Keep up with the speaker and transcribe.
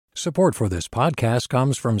Support for this podcast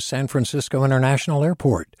comes from San Francisco International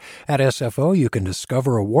Airport. At SFO, you can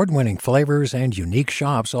discover award-winning flavors and unique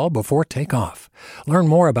shops all before takeoff. Learn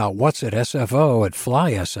more about what's at SFO at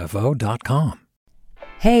flysfo.com.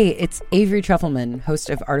 Hey, it's Avery Trufelman,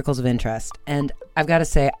 host of Articles of Interest, and I've got to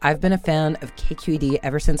say, I've been a fan of KQED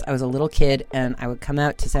ever since I was a little kid, and I would come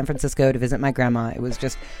out to San Francisco to visit my grandma. It was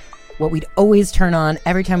just what we'd always turn on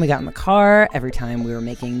every time we got in the car, every time we were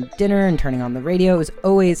making dinner and turning on the radio. It was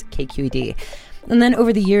always KQED. And then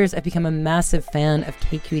over the years, I've become a massive fan of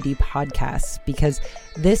KQED podcasts because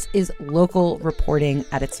this is local reporting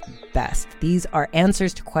at its best. These are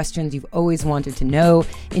answers to questions you've always wanted to know,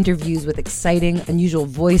 interviews with exciting, unusual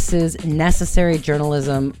voices, necessary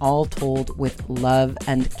journalism, all told with love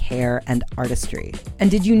and care and artistry. And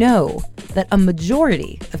did you know that a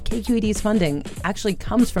majority of KQED's funding actually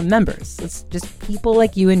comes from members? It's just people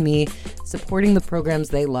like you and me supporting the programs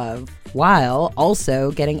they love, while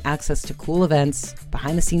also getting access to cool events,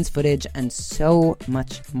 behind-the-scenes footage, and so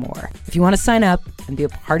much more. If you want to sign up and be a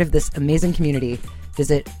part of this amazing community,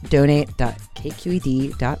 visit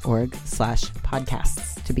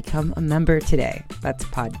donate.kqed.org/podcasts to become a member today. That's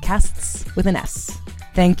podcasts with an S.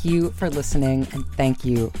 Thank you for listening, and thank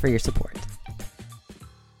you for your support.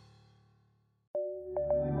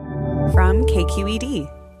 From KQED.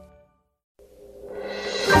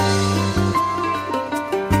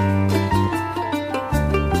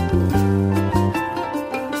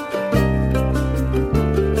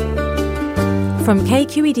 From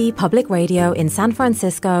KQED Public Radio in San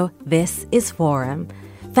Francisco, this is Forum.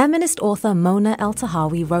 Feminist author Mona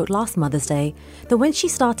El-Tahawy wrote last Mother's Day that when she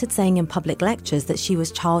started saying in public lectures that she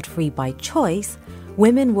was child-free by choice,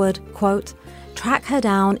 women would, quote, track her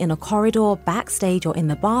down in a corridor, backstage, or in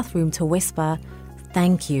the bathroom to whisper,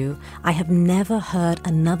 "Thank you. I have never heard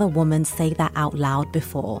another woman say that out loud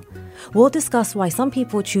before." We'll discuss why some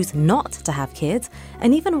people choose not to have kids,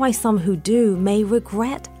 and even why some who do may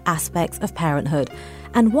regret aspects of parenthood,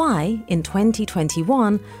 and why, in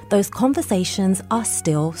 2021, those conversations are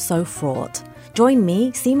still so fraught. Join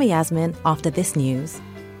me, Seema Yasmin, after this news.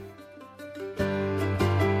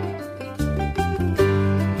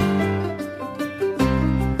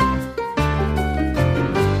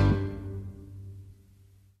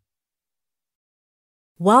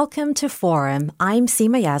 Welcome to Forum. I'm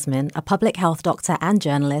Seema Yasmin, a public health doctor and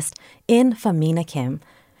journalist, in for Mina Kim.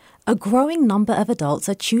 A growing number of adults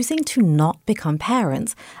are choosing to not become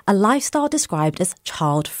parents, a lifestyle described as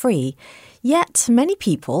child-free. Yet many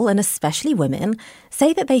people, and especially women,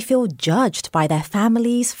 say that they feel judged by their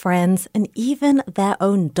families, friends, and even their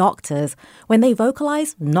own doctors when they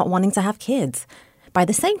vocalize not wanting to have kids. By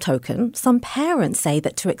the same token, some parents say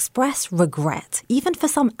that to express regret, even for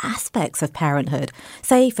some aspects of parenthood,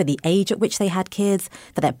 say for the age at which they had kids,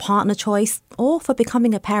 for their partner choice, or for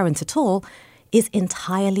becoming a parent at all, is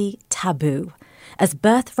entirely taboo. As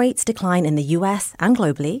birth rates decline in the US and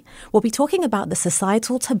globally, we'll be talking about the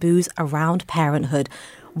societal taboos around parenthood,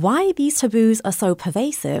 why these taboos are so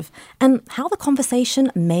pervasive, and how the conversation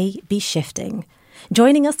may be shifting.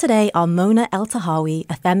 Joining us today are Mona El-Tahawy,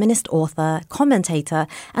 a feminist author, commentator,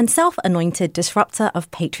 and self-anointed disruptor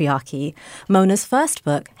of patriarchy. Mona's first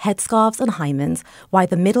book, Headscarves and Hymens, Why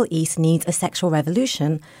the Middle East Needs a Sexual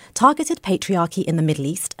Revolution, targeted patriarchy in the Middle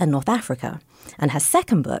East and North Africa. And her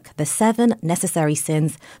second book, The 7 Necessary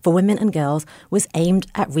Sins for Women and Girls, was aimed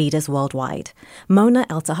at readers worldwide. Mona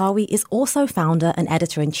El-Tahawy is also founder and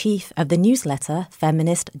editor-in-chief of the newsletter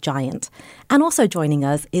Feminist Giant. And also joining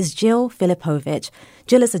us is Jill Filipovich.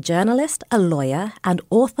 Jill is a journalist, a lawyer, and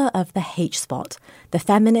author of The H-Spot, The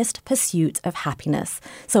Feminist Pursuit of Happiness.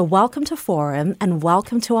 So welcome to Forum and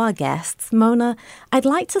welcome to our guests. Mona, I'd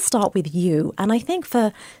like to start with you. And I think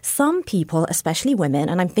for some people, especially women,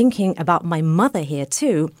 and I'm thinking about my mother here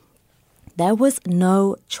too, there was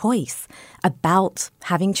no choice about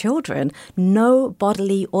having children, no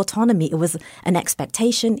bodily autonomy. It was an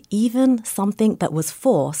expectation, even something that was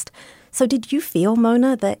forced. So did you feel,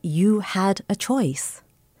 Mona, that you had a choice?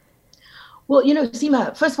 Well,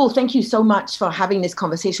 Seema, first of all, thank you so much for having this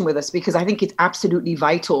conversation with us, because I think it's absolutely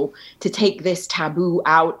vital to take this taboo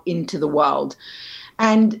out into the world.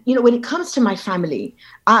 And, when it comes to my family,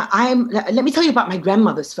 let me tell you about my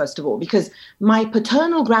grandmothers, first of all, because my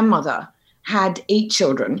paternal grandmother had 8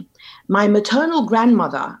 children. My maternal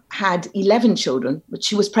grandmother had 11 children, but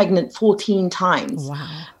she was pregnant 14 times.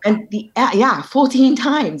 Wow. And 14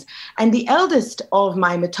 times. And the eldest of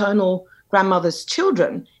my maternal grandmother's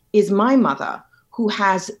children is my mother, who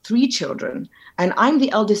has 3 children. And I'm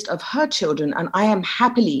the eldest of her children, and I am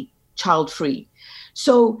happily child-free.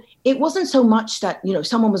 So it wasn't so much that,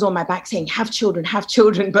 someone was on my back saying, have children.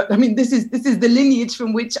 But I mean, this is the lineage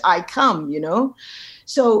from which I come,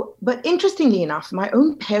 So, but interestingly enough, my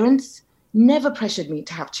own parents never pressured me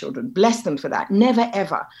to have children. Bless them for that. Never,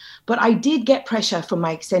 ever. But I did get pressure from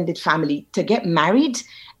my extended family to get married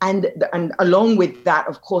and along with that,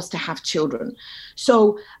 of course, to have children.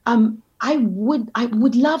 So I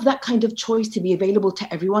would love that kind of choice to be available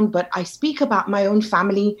to everyone. But I speak about my own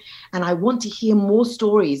family, and I want to hear more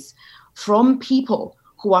stories from people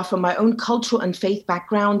who are from my own cultural and faith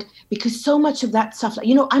background, because so much of that stuff,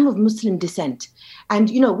 I'm of Muslim descent. And,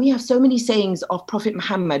 we have so many sayings of Prophet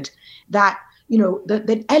Muhammad that,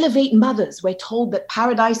 that elevate mothers. We're told that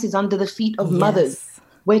paradise is under the feet of mothers.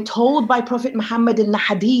 We're told by Prophet Muhammad in the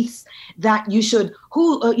hadiths that you should,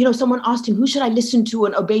 someone asked him, who should I listen to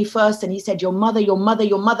and obey first? And he said, your mother,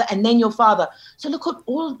 and then your father. So look at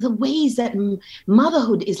all the ways that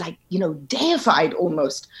motherhood is deified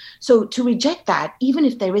almost. So to reject that, even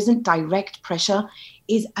if there isn't direct pressure,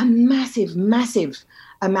 is a massive, massive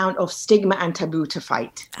amount of stigma and taboo to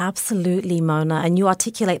fight. Absolutely, Mona. And you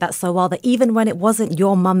articulate that so well, that even when it wasn't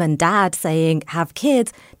your mum and dad saying have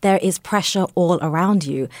kids, there is pressure all around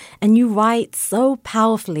you. And you write so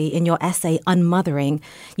powerfully in your essay, Unmothering,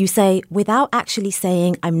 you say, without actually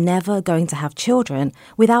saying I'm never going to have children,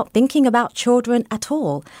 without thinking about children at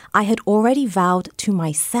all, I had already vowed to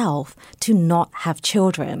myself to not have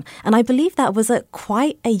children. And I believe that was at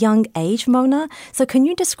quite a young age, Mona. So can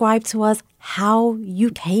you describe to us how you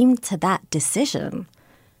came to that decision?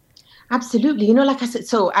 Absolutely. Like I said,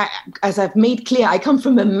 as I've made clear, I come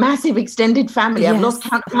from a massive extended family. Yes. I've lost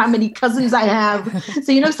count of how many cousins I have.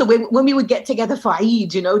 So when we would get together for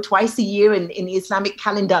Eid, twice a year in the Islamic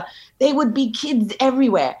calendar, there would be kids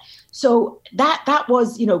everywhere. So that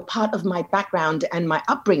was, part of my background and my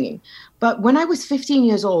upbringing. But when I was 15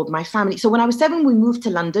 years old, my family, so when I was 7, we moved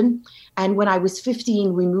to London. And when I was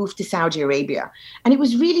 15, we moved to Saudi Arabia. And it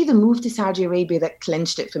was really the move to Saudi Arabia that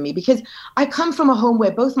clenched it for me, because I come from a home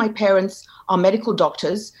where both my parents are medical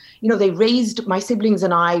doctors. They raised my siblings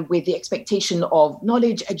and I with the expectation of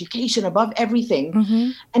knowledge, education above everything.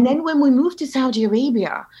 Mm-hmm. And then when we moved to Saudi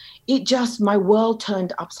Arabia, my world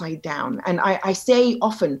turned upside down. And I say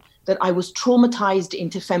often that I was traumatized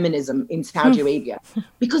into feminism in Saudi Arabia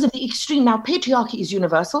because of the extreme. Now, patriarchy is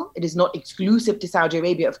universal. It is not exclusive to Saudi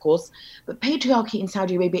Arabia, of course, but patriarchy in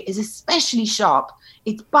Saudi Arabia is especially sharp.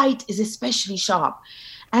 Its bite is especially sharp.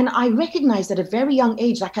 And I recognized at a very young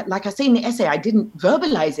age, like I say in the essay, I didn't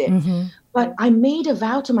verbalize it, but I made a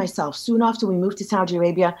vow to myself soon after we moved to Saudi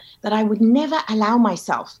Arabia that I would never allow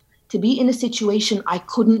myself to be in a situation I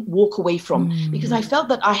couldn't walk away from, because I felt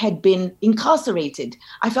that I had been incarcerated.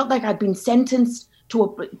 I felt like I'd been sentenced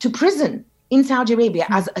to prison in Saudi Arabia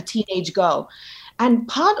as a teenage girl. And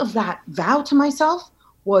part of that vow to myself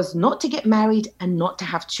was not to get married and not to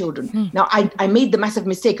have children. Now, I made the massive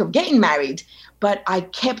mistake of getting married, but I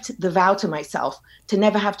kept the vow to myself to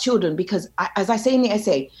never have children, because as I say in the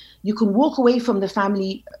essay, you can walk away from the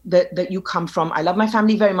family that you come from. I love my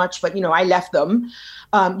family very much, but, I left them.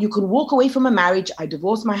 You can walk away from a marriage. I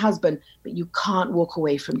divorced my husband, but you can't walk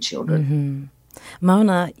away from children. Mm-hmm.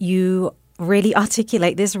 Mona, you really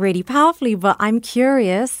articulate this really powerfully, but I'm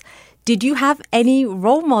curious, did you have any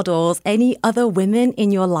role models, any other women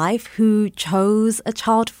in your life who chose a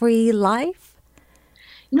child-free life?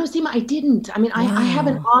 No, Seema, I didn't. I mean, I have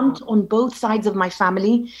an aunt on both sides of my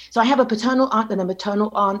family. So I have a paternal aunt and a maternal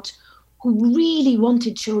aunt who really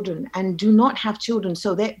wanted children and do not have children.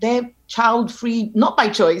 So they're child-free, not by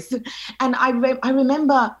choice. And I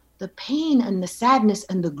remember the pain and the sadness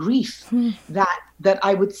and the grief that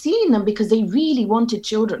I would see in them, because they really wanted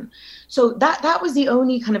children. So that was the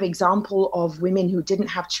only kind of example of women who didn't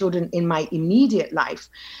have children in my immediate life.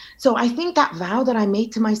 So I think that vow that I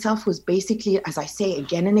made to myself was basically, as I say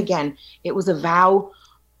again and again, it was a vow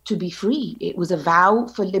to be free. It was a vow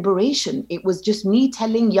for liberation. It was just me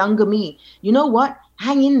telling younger me, you know what,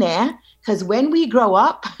 hang in there, because when we grow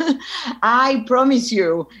up, I promise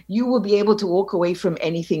you, you will be able to walk away from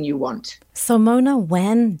anything you want. So Mona,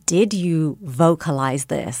 when did you vocalize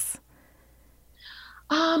this?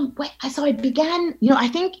 So I began, I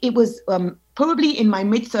think it was probably in my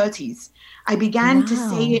mid-30s. I began to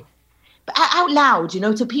say it out loud,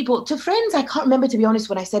 to people, to friends. I can't remember, to be honest,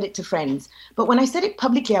 when I said it to friends. But when I said it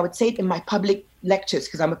publicly, I would say it in my public lectures,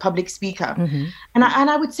 because I'm a public speaker. Mm-hmm. And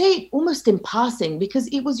I would say it almost in passing, because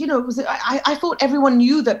it was, I thought everyone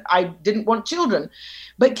knew that I didn't want children.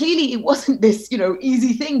 But clearly it wasn't this,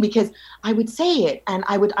 easy thing, because I would say it and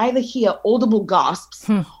I would either hear audible gasps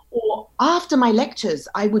or after my lectures,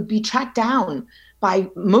 I would be tracked down by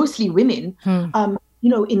mostly women,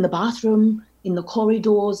 in the bathroom, in the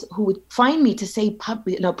corridors, who would find me to say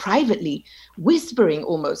privately, whispering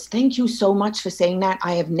almost, "Thank you so much for saying that.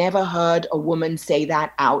 I have never heard a woman say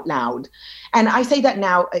that out loud." And I say that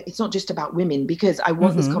now, it's not just about women, because I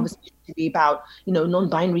want this conversation to be about,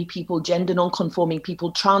 non-binary people, gender non-conforming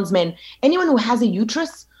people, trans men, anyone who has a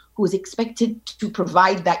uterus, who is expected to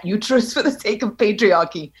provide that uterus for the sake of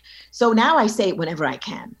patriarchy. So now I say it whenever I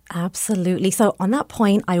can. Absolutely. So on that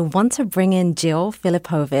point, I want to bring in Jill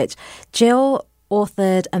Filipovich. Jill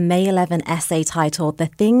authored a May 11 essay titled "The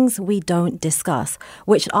Things We Don't Discuss,"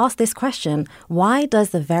 which asked this question: why does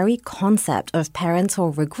the very concept of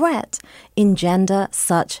parental regret engender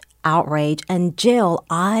such outrage? And Jill,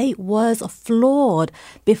 I was floored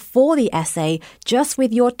before the essay just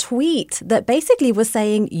with your tweet that basically was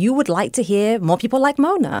saying you would like to hear more people like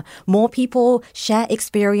Mona, more people share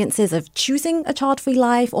experiences of choosing a child-free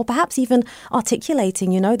life, or perhaps even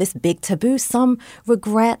articulating, this big taboo, some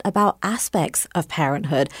regret about aspects of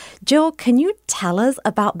parenthood. Jill, can you tell us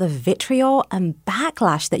about the vitriol and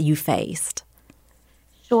backlash that you faced?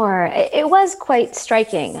 Sure. It was quite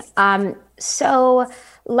striking. So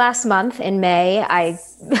last month in May, I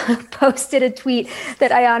posted a tweet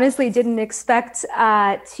that I honestly didn't expect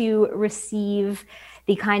to receive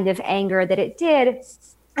the kind of anger that it did,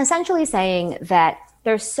 essentially saying that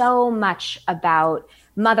there's so much about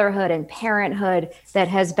motherhood and parenthood that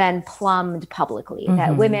has been plumbed publicly,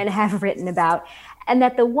 that women have written about, and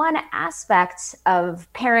that the one aspect of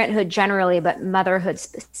parenthood generally, but motherhood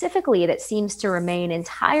specifically, that seems to remain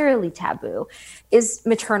entirely taboo is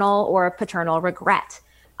maternal or paternal regret.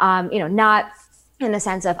 Not in the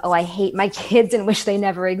sense of, I hate my kids and wish they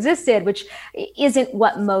never existed, which isn't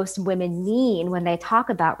what most women mean when they talk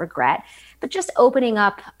about regret, but just opening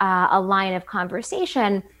up a line of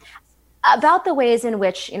conversation about the ways in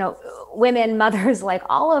which, women, mothers like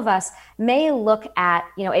all of us may look at,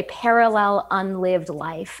 a parallel unlived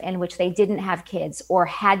life in which they didn't have kids or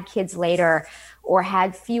had kids later or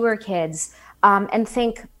had fewer kids, and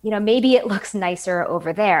think, maybe it looks nicer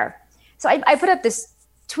over there. So I put up this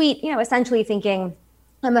tweet, essentially thinking,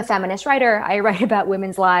 I'm a feminist writer. I write about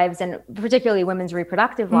women's lives and particularly women's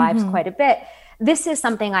reproductive lives quite a bit. This is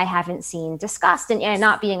something I haven't seen discussed, and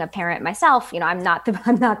not being a parent myself, I'm not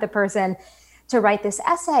the person to write this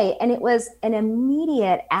essay. And it was an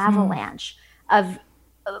immediate avalanche of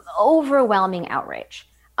overwhelming outrage.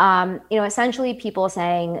 Essentially people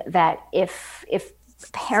saying that if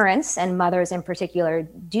parents and mothers in particular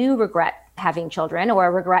do regret having children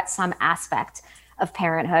or regret some aspect of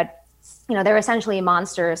parenthood, they're essentially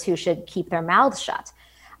monsters who should keep their mouths shut.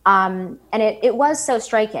 And it was so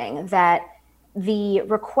striking that the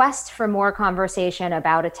request for more conversation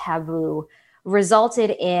about a taboo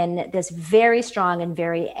resulted in this very strong and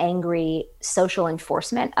very angry social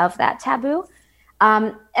enforcement of that taboo.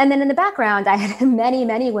 And then in the background, I had many,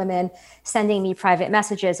 many women sending me private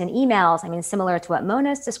messages and emails, similar to what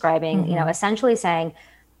Mona's describing, essentially saying,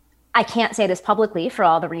 I can't say this publicly for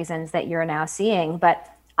all the reasons that you're now seeing, but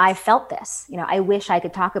I felt this. I wish I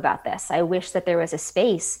could talk about this. I wish that there was a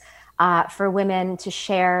space for women to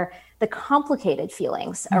share the complicated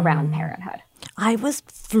feelings around parenthood. I was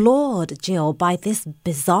floored, Jill, by this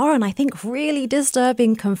bizarre and I think really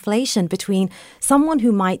disturbing conflation between someone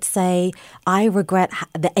who might say, I regret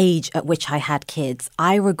the age at which I had kids.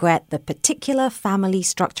 I regret the particular family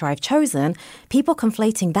structure I've chosen. People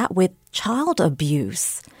conflating that with child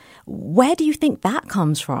abuse. Where do you think that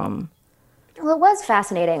comes from? Well, it was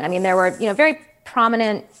fascinating. There were, very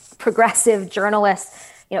prominent progressive journalists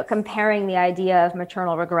comparing the idea of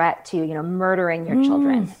maternal regret to, murdering your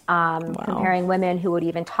children, comparing women who would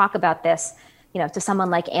even talk about this, to someone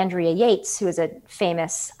like Andrea Yates, who is a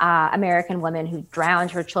famous American woman who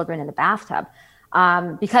drowned her children in the bathtub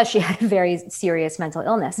because she had a very serious mental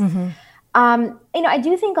illness. I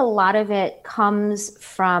do think a lot of it comes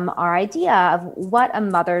from our idea of what a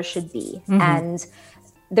mother should be. And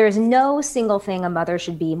there's no single thing a mother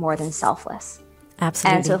should be more than selfless.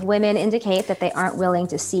 Absolutely. And so if women indicate that they aren't willing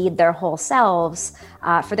to cede their whole selves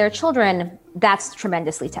for their children, that's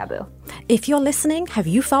tremendously taboo. If you're listening, have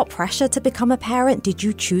you felt pressure to become a parent? Did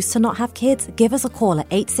you choose to not have kids? Give us a call at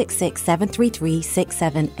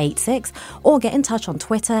 866-733-6786 or get in touch on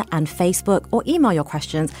Twitter and Facebook or email your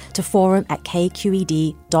questions to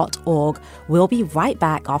forum@kqed.org. We'll be right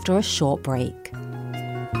back after a short break.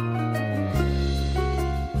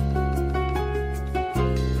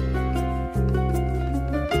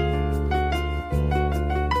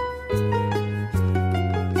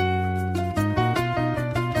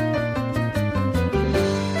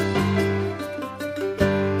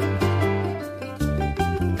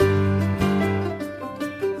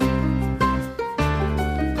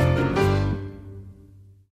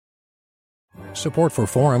 Support for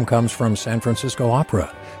Forum comes from San Francisco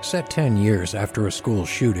Opera. Set 10 years after a school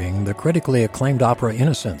shooting, the critically acclaimed opera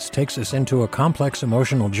Innocence takes us into a complex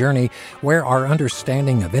emotional journey where our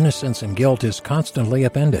understanding of innocence and guilt is constantly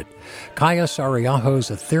upended. Kaya Sariaho's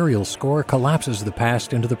ethereal score collapses the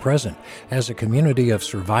past into the present as a community of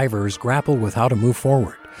survivors grapple with how to move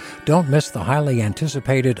forward. Don't miss the highly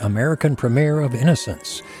anticipated American premiere of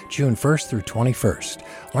Innocence, June 1st through 21st.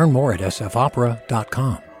 Learn more at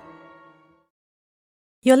sfopera.com.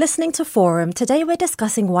 You're listening to Forum. Today we're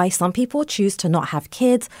discussing why some people choose to not have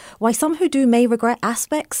kids, why some who do may regret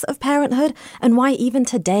aspects of parenthood, and why even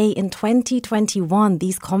today in 2021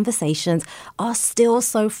 these conversations are still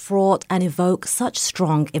so fraught and evoke such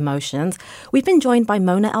strong emotions. We've been joined by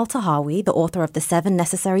Mona El-Tahawy, the author of The 7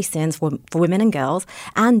 Necessary Sins for Women and Girls,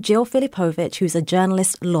 and Jill Filipovich, who's a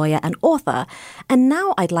journalist, lawyer, and author. And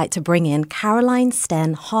now I'd like to bring in Caroline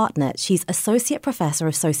Sten Hartnett. She's Associate Professor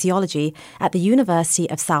of Sociology at the University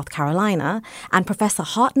of South Carolina, and Professor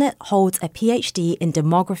Hartnett holds a PhD in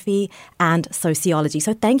demography and sociology.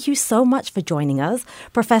 So thank you so much for joining us.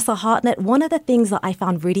 Professor Hartnett, one of the things that I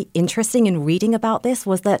found really interesting in reading about this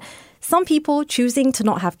was that some people choosing to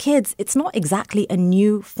not have kids, it's not exactly a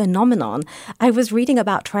new phenomenon. I was reading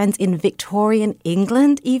about trends in Victorian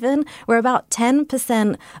England even, where about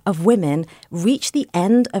 10% of women reach the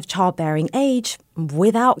end of childbearing age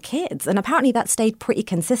without kids. And apparently that stayed pretty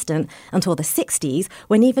consistent until the 60s,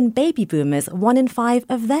 when even baby boomers, 1 in 5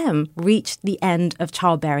 of them, reached the end of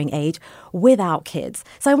childbearing age without kids.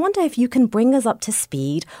 So I wonder if you can bring us up to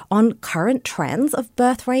speed on current trends of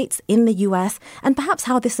birth rates in the US and perhaps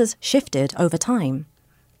how this has shifted over time.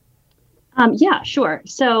 Yeah, sure.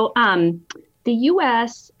 So the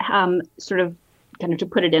U.S. sort of kind of to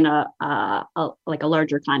put it in a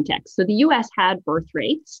larger context. So the U.S. had birth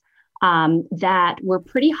rates that were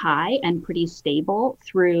pretty high and pretty stable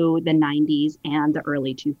through the 90s and the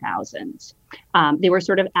early 2000s. They were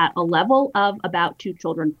sort of at a level of about 2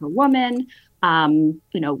 children per woman,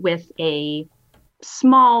 with a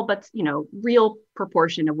small but real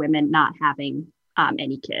proportion of women not having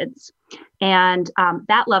any kids. And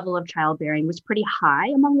that level of childbearing was pretty high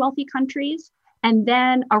among wealthy countries. And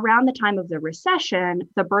then around the time of the recession,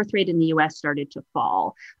 the birth rate in the US started to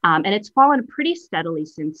fall. And it's fallen pretty steadily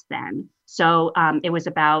since then. So it was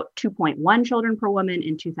about 2.1 children per woman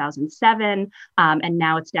in 2007. And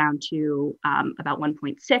now it's down to about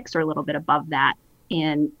 1.6 or a little bit above that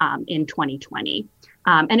in 2020.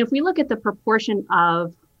 And if we look at the proportion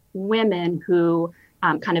of women who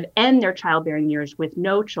kind of end their childbearing years with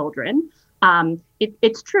no children,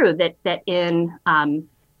 it's true that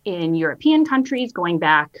in European countries going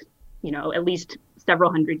back, at least several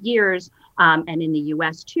hundred years, and in the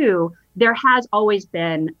U.S. too, there has always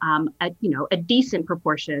been a decent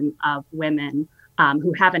proportion of women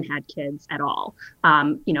who haven't had kids at all,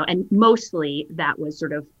 and mostly that was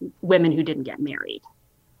sort of women who didn't get married.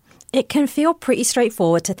 It can feel pretty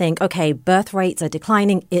straightforward to think, okay, birth rates are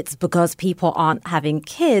declining. It's because people aren't having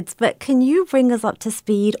kids. But can you bring us up to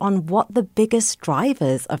speed on what the biggest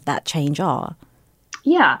drivers of that change are?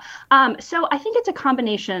 Yeah. So I think it's a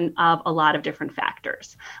combination of a lot of different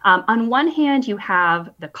factors. On one hand, you have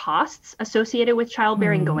the costs associated with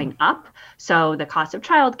childbearing going up. So the cost of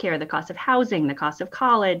childcare, the cost of housing, the cost of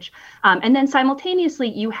college. And then simultaneously,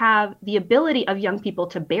 you have the ability of young people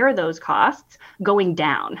to bear those costs going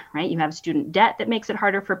down, right? You have student debt that makes it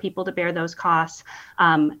harder for people to bear those costs.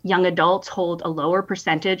 Young adults hold a lower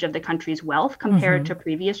percentage of the country's wealth compared to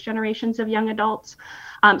previous generations of young adults.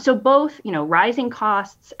 So both, rising costs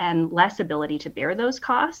and less ability to bear those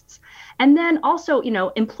costs. And then also,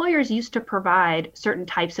 employers used to provide certain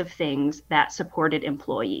types of things that supported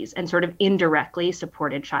employees and sort of indirectly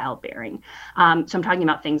supported childbearing. So I'm talking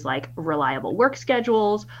about things like reliable work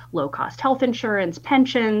schedules, low-cost health insurance,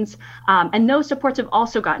 pensions, and those supports have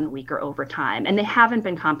also gotten weaker over time, and they haven't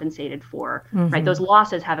been compensated for, right? Those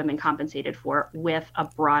losses haven't been compensated for with a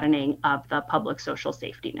broadening of the public social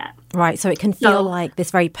safety net. Right, so it can feel like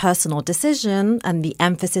this very personal decision and the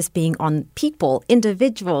emphasis being on people,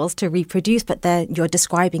 individuals to reproduce, but then you're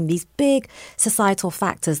describing these big societal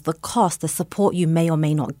factors, the cost, the support you may or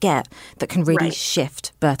may not get that can really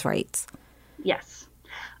shift birth rates. Yes.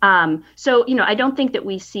 So, I don't think that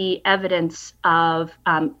we see evidence of,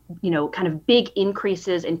 kind of big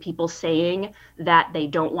increases in people saying that they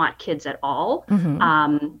don't want kids at all.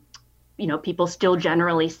 People still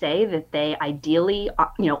generally say that they ideally,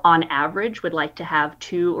 on average would like to have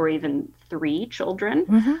 2 or even 3 children.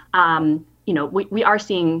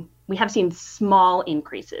 We have seen small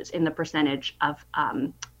increases in the percentage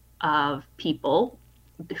of people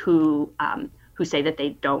who who say that they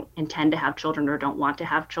don't intend to have children or don't want to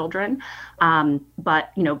have children. But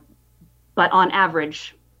on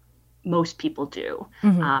average, most people do.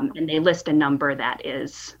 And they list a number that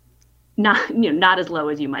is not as low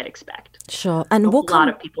as you might expect. Sure. And a lot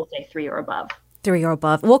of people say 3 or above. 3 or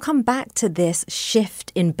above. We'll come back to this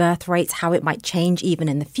shift in birth rates, how it might change even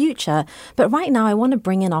in the future. But right now, I want to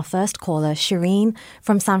bring in our first caller, Shireen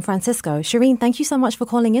from San Francisco. Shireen, thank you so much for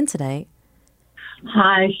calling in today.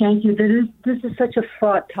 Hi, thank you. This is such a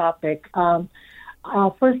fraught topic.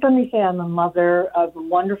 First, let me say I'm a mother of a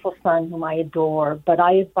wonderful son whom I adore, but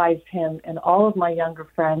I advise him and all of my younger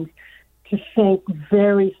friends to think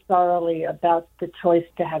very thoroughly about the choice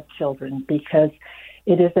to have children, because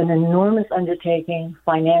it is an enormous undertaking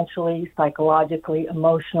financially, psychologically,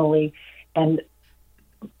 emotionally, and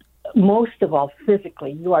most of all,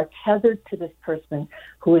 physically. You are tethered to this person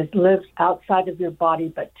who lives outside of your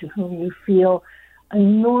body, but to whom you feel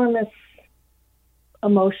enormous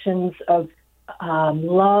emotions of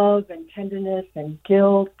love and tenderness and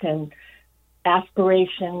guilt and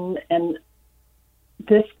aspiration. And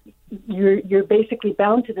this, you're basically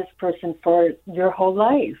bound to this person for your whole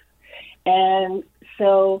life. And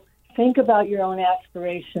so think about your own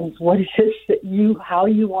aspirations. What is it that how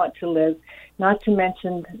you want to live, not to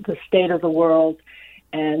mention the state of the world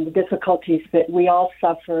and the difficulties that we all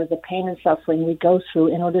suffer, the pain and suffering we go through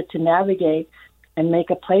in order to navigate and make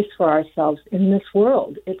a place for ourselves in this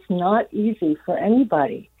world. It's not easy for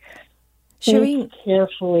anybody. Think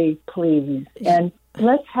carefully, please. And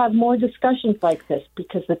let's have more discussions like this,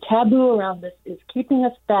 because the taboo around this is keeping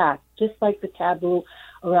us back, just like the taboo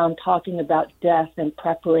around talking about death and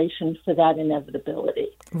preparation for that inevitability.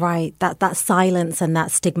 Right. That silence and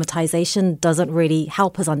that stigmatization doesn't really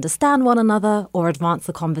help us understand one another or advance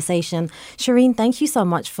the conversation. Shireen, thank you so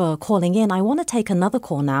much for calling in. I want to take another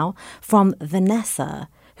call now from Vanessa,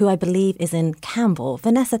 who I believe is in Campbell.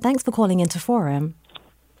 Vanessa, thanks for calling into Forum.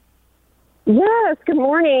 Yes, good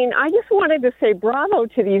morning. I just wanted to say bravo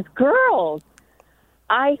to these girls.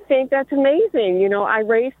 I think that's amazing. You know, I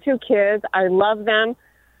raised 2 kids. I love them,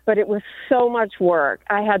 but it was so much work.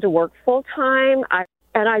 I had to work full time,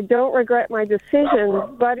 and I don't regret my decision,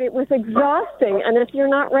 but it was exhausting. And if you're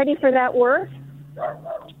not ready for that work,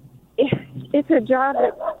 it's a job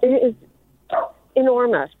that is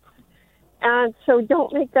enormous. And so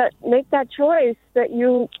don't make that choice that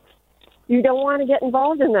you don't want to get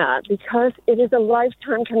involved in that, because it is a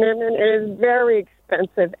lifetime commitment. It is very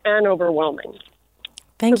expensive and overwhelming.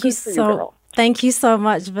 Thank you so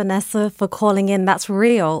much, Vanessa, for calling in. That's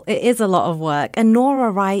real. It is a lot of work. And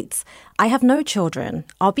Nora writes, I have no children.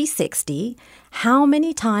 I'll be 60. How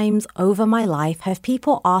many times over my life have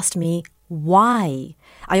people asked me why?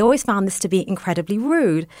 I always found this to be incredibly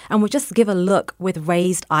rude and would just give a look with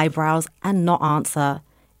raised eyebrows and not answer.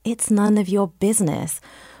 It's none of your business.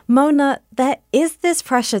 Mona, there is this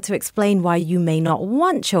pressure to explain why you may not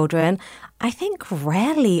want children. I think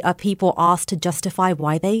rarely are people asked to justify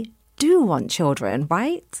why do want children,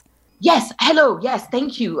 right? Yes. Hello. Yes.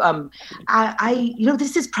 Thank you.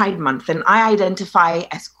 This is Pride Month, and I identify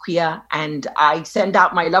as queer, and I send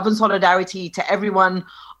out my love and solidarity to everyone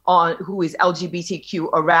who is LGBTQ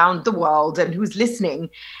around the world and who's listening.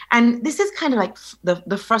 And this is kind of like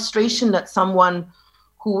the frustration that someone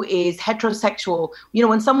who is heterosexual,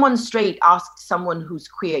 when someone straight asks someone who's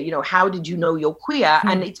queer, how did you know you're queer?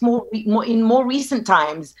 And it's more in more recent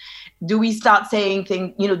times, do we start saying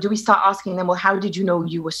things, do we start asking them, well, how did you know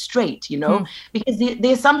you were straight, Because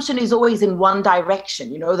the assumption is always in one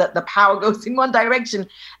direction, that the power goes in one direction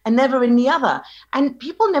and never in the other. And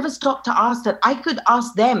people never stop to ask that. I could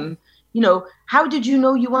ask them, how did you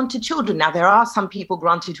know you wanted children? Now, there are some people,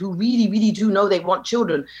 granted, who really, really do know they want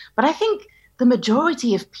children. But I think the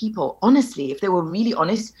majority of people, honestly, if they were really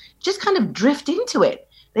honest, just kind of drift into it.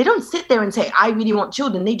 They don't sit there and say, I really want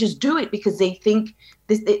children. They just do it because they think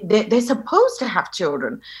they're supposed to have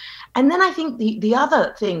children. And then I think the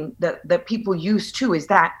other thing that people use too is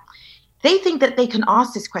that they think that they can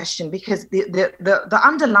ask this question because the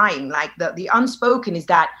underlying, like the unspoken, is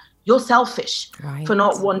that you're selfish for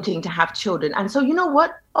not wanting to have children. And so, you know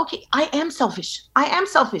what? Okay, I am selfish. I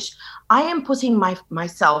am putting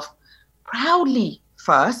myself proudly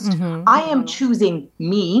first. I am choosing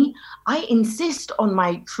me. I insist on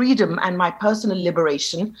my freedom and my personal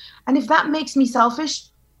liberation. And if that makes me selfish,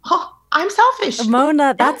 I'm selfish.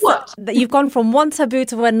 Mona, you've gone from one taboo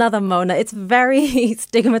to another, Mona. It's very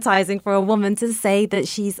stigmatizing for a woman to say that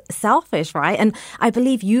she's selfish, right? And I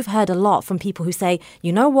believe you've heard a lot from people who say,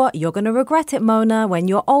 you know what, you're going to regret it, Mona, when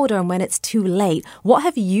you're older and when it's too late. What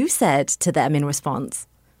have you said to them in response?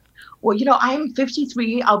 Or, I'm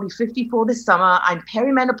 53, I'll be 54 this summer. I'm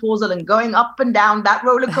perimenopausal and going up and down that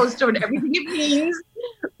roller coaster and everything it means.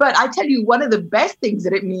 But I tell you, one of the best things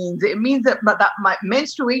that it means that my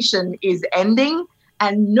menstruation is ending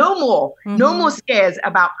and no more scares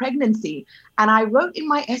about pregnancy. And I wrote in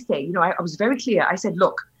my essay, I was very clear. I said,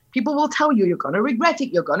 look, people will tell you, you're going to regret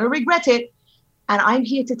it. You're going to regret it. And I'm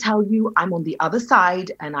here to tell you I'm on the other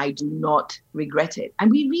side and I do not regret it.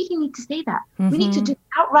 And we really need to say that. We need to just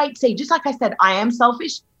outright say, just like I said, I am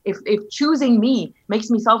selfish. If choosing me makes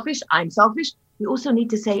me selfish, I'm selfish. We also need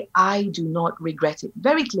to say, I do not regret it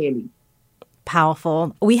very clearly.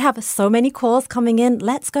 Powerful. We have so many calls coming in.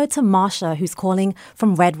 Let's go to Marsha, who's calling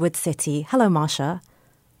from Redwood City. Hello, Marsha.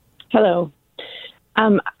 Hello.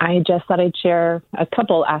 I just thought I'd share a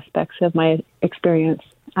couple aspects of my experience.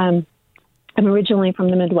 I'm originally from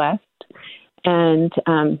the Midwest, and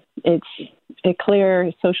it's a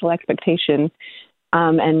clear social expectation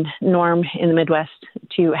and norm in the Midwest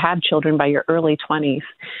to have children by your early 20s.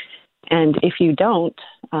 And if you don't,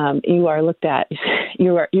 you are looked at,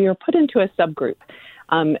 you're put into a subgroup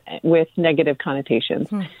with negative connotations.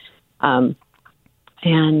 And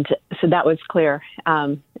so that was clear.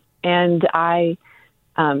 And I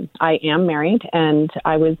am married, and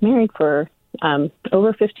I was married for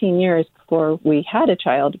over 15 years before we had a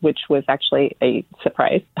child, which was actually a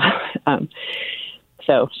surprise.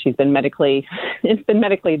 So it's been medically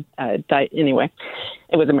anyway,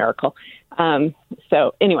 it was a miracle.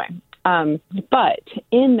 But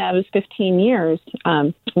in those 15 years,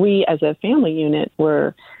 we as a family unit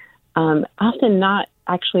were often not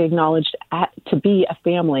actually acknowledged to be a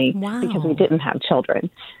family because we didn't have children.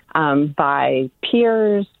 By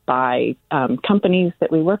peers, by companies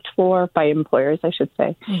that we worked for, by employers, I should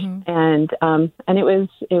say, and it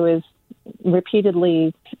was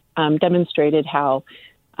repeatedly demonstrated how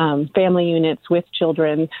family units with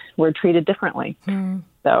children were treated differently.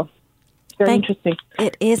 So. Very interesting.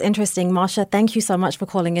 It is interesting. Marsha, thank you so much for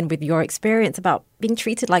calling in with your experience about being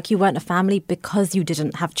treated like you weren't a family because you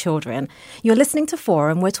didn't have children. You're listening to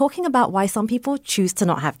Forum. We're talking about why some people choose to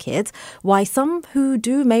not have kids, why some who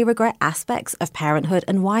do may regret aspects of parenthood,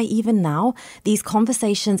 and why even now these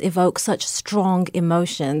conversations evoke such strong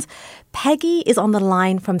emotions. Peggy is on the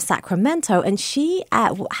line from Sacramento, and she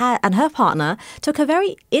and her partner took a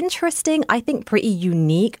very interesting, I think pretty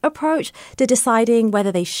unique approach to deciding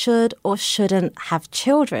whether they should or shouldn't have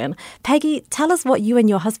children. Peggy, tell us what you and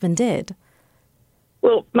your husband did.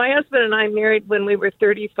 Well, my husband and I married when we were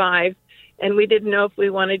 35, and we didn't know if we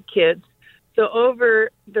wanted kids. So over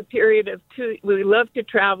the period of we loved to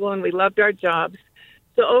travel and we loved our jobs.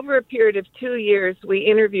 So over a period of 2 years, we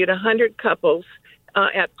interviewed 100 couples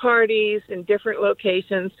at parties in different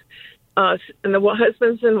locations, and the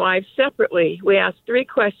husbands and wives separately. We asked 3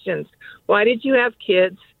 questions. Why did you have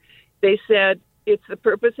kids? They said, it's the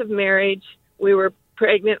purpose of marriage. We were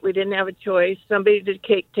pregnant. We didn't have a choice. Somebody to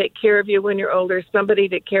take care of you when you're older, somebody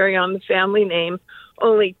to carry on the family name.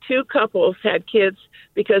 Only 2 couples had kids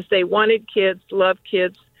because they wanted kids, loved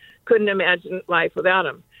kids, couldn't imagine life without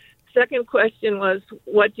them. Second question was,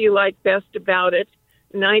 what do you like best about it?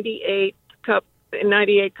 98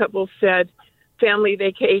 couples said family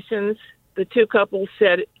vacations. The 2 couples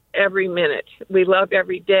said every minute. We love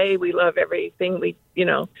every day. We love everything. We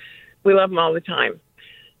love them all the time.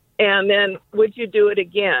 And then, would you do it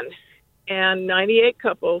again? And 98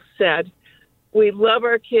 couples said, we love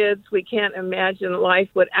our kids. We can't imagine life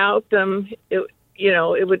without them. It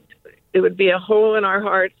would be a hole in our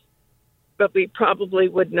hearts, but we probably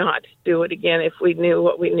would not do it again if we knew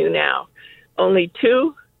what we knew now. Only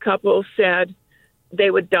 2 couples said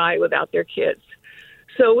they would die without their kids.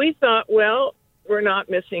 So we thought, well, we're not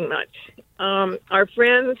missing much. Our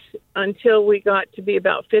friends, until we got to be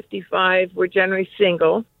about 55, were generally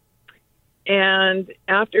single. And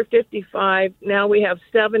after 55, now we have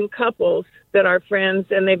 7 couples that are friends,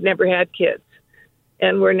 and they've never had kids.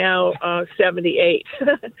 And we're now 78.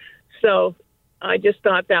 So I just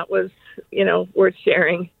thought that was, worth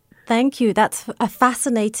sharing. Thank you. That's a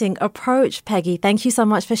fascinating approach, Peggy. Thank you so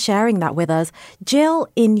much for sharing that with us. Jill,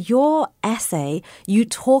 in your essay, you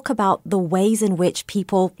talk about the ways in which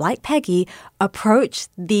people like Peggy approach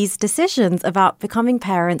these decisions about becoming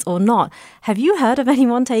parents or not. Have you heard of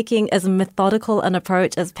anyone taking as methodical an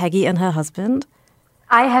approach as Peggy and her husband?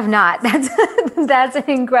 I have not. That's an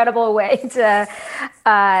incredible way to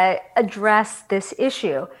address this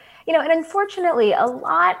issue. And unfortunately, a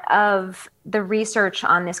lot of the research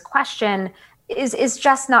on this question is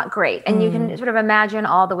just not great. And you can sort of imagine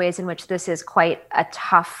all the ways in which this is quite a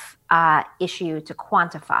tough issue to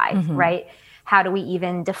quantify, right? How do we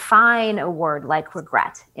even define a word like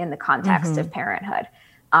regret in the context of parenthood?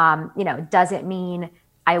 Does it mean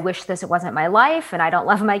I wish this wasn't my life and I don't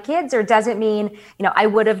love my kids? Or does it mean, I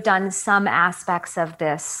would have done some aspects of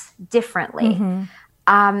this differently?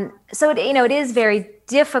 So it is very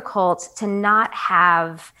difficult to not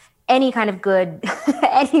have any kind of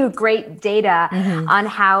any great data on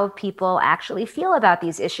how people actually feel about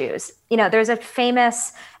these issues. There's a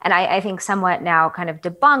famous, and I think somewhat now kind of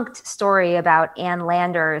debunked story about Ann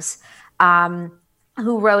Landers,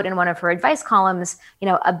 who wrote in one of her advice columns,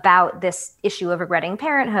 about this issue of regretting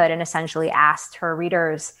parenthood, and essentially asked her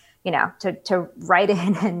readers, to write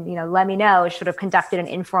in and, let me know. Should have conducted an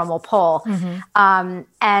informal poll.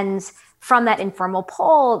 And from that informal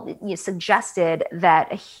poll, you suggested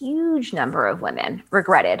that a huge number of women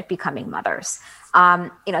regretted becoming mothers.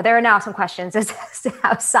 There are now some questions as to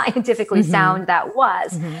how scientifically sound that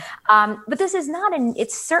was. But this is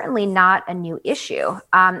it's certainly not a new issue.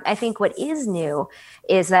 I think what is new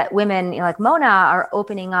is that women like Mona are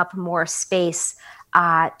opening up more space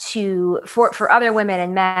for other women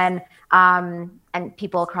and men, and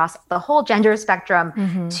people across the whole gender spectrum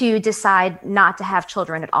to decide not to have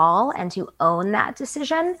children at all and to own that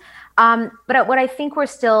decision. But what I think we're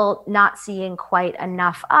still not seeing quite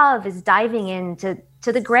enough of is diving into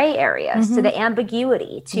the gray areas, to the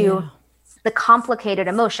ambiguity, to the complicated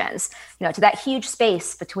emotions, to that huge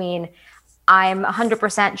space between I'm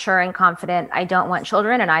 100% sure and confident I don't want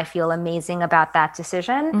children and I feel amazing about that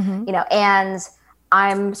decision, and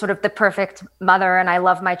I'm sort of the perfect mother and I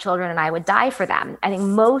love my children and I would die for them. I think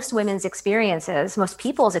most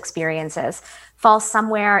people's experiences fall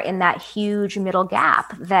somewhere in that huge middle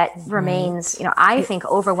gap that remains, I think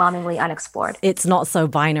overwhelmingly unexplored. It's not so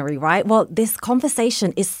binary, right? Well, this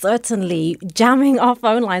conversation is certainly jamming our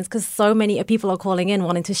phone lines because so many people are calling in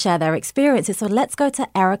wanting to share their experiences. So let's go to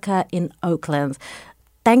Erica in Oakland.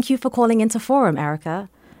 Thank you for calling into Forum, Erica.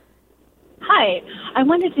 Hi. I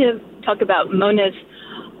wanted to talk about Mona's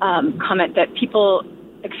comment that people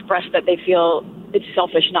express that they feel it's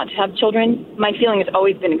selfish not to have children. My feeling has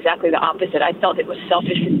always been exactly the opposite. I felt it was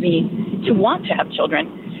selfish of me to want to have children,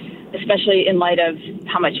 especially in light of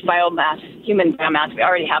how much human biomass we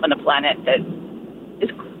already have on the planet that is,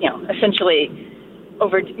 essentially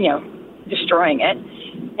destroying it.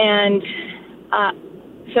 And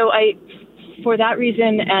for that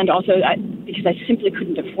reason, and also because I simply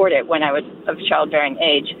couldn't afford it when I was of childbearing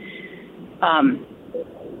age,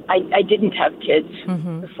 I didn't have kids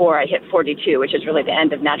before I hit 42, which is really the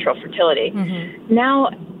end of natural fertility. Now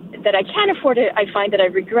that I can afford it, I find that I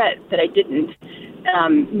regret that I didn't.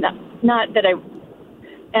 And I'm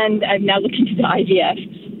now looking to the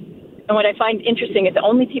IVF. And what I find interesting is the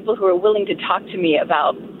only people who are willing to talk to me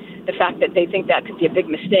about the fact that they think that could be a big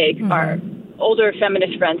mistake are older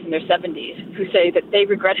feminist friends in their 70s who say that they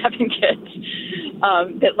regret having kids,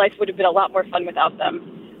 that life would have been a lot more fun without them,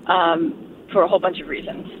 for a whole bunch of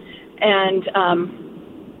reasons. And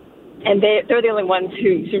they're the only ones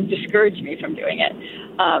who sort of discourage me from doing it.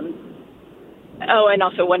 And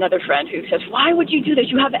also one other friend who says, "Why would you do this?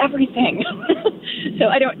 You have everything." So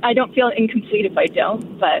I don't feel incomplete if I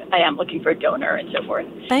don't, but I am looking for a donor and so forth.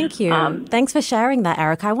 Thank you. Thanks for sharing that,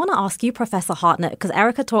 Erica. I want to ask you, Professor Hartnett, because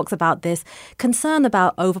Erica talks about this concern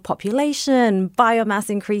about overpopulation, biomass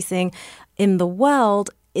increasing in the world.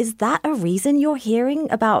 Is that a reason you're hearing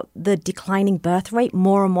about the declining birth rate?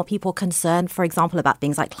 More and more people concerned, for example, about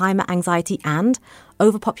things like climate anxiety and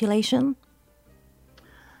overpopulation?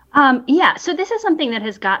 So this is something that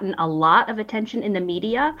has gotten a lot of attention in the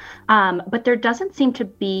media, but there doesn't seem to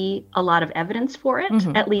be a lot of evidence for it,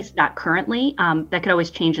 at least not currently. That could always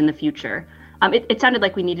change in the future. It sounded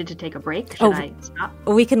like we needed to take a break. Should I stop?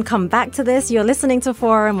 We can come back to this. You're listening to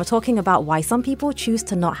Forum. We're talking about why some people choose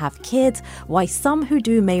to not have kids, why some who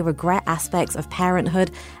do may regret aspects of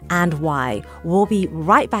parenthood, and why. We'll be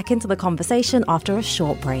right back into the conversation after a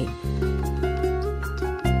short break.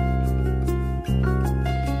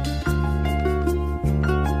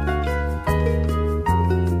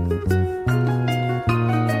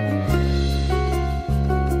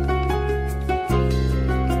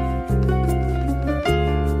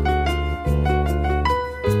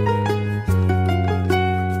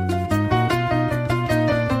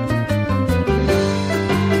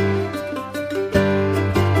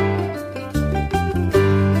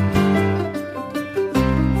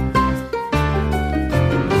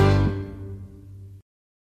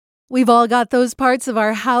 We've all got those parts of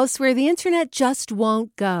our house where the internet just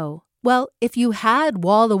won't go. Well, if you had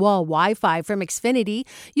wall-to-wall Wi-Fi from Xfinity,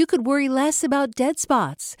 you could worry less about dead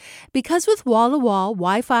spots. Because with wall-to-wall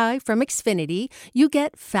Wi-Fi from Xfinity, you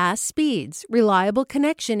get fast speeds, reliable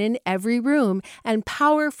connection in every room, and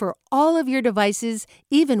power for all of your devices,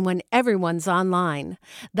 even when everyone's online.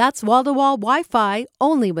 That's wall-to-wall Wi-Fi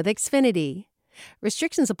only with Xfinity.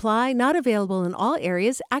 Restrictions apply, not available in all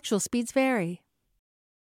areas. Actual speeds vary.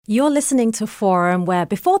 You're listening to Forum, where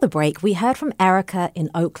before the break we heard from Erica in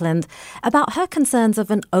Oakland about her concerns of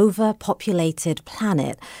an overpopulated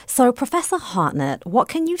planet. So, Professor Hartnett, what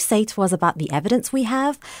can you say to us about the evidence we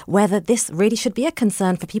have, whether this really should be a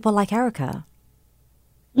concern for people like Erica?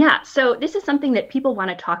 Yeah, so this is something that people want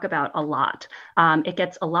to talk about a lot. It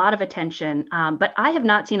gets a lot of attention, but I have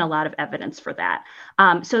not seen a lot of evidence for that.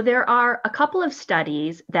 So there are a couple of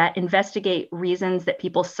studies that investigate reasons that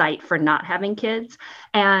people cite for not having kids.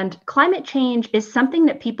 And climate change is something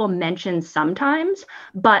that people mention sometimes,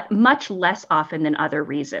 but much less often than other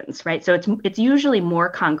reasons, right? So it's usually more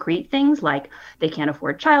concrete things like they can't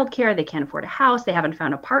afford childcare, they can't afford a house, they haven't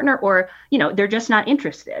found a partner, or, they're just not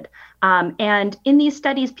interested. And in these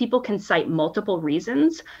studies, people can cite multiple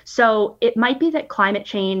reasons. So it might be that climate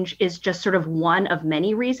change is just sort of one of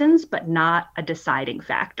many reasons, but not a deciding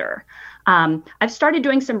factor. I've started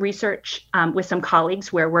doing some research with some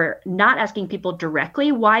colleagues where we're not asking people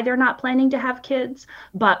directly why they're not planning to have kids,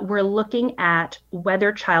 but we're looking at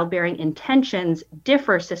whether childbearing intentions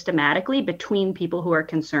differ systematically between people who are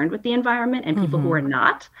concerned with the environment and people who are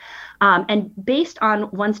not. And based on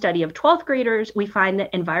one study of 12th graders, we find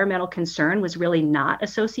that environmental concern was really not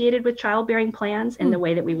associated with childbearing plans in the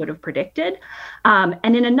way that we would have predicted.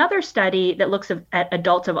 And in another study that looks at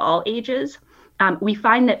adults of all ages, we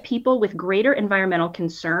find that people with greater environmental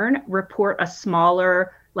concern report a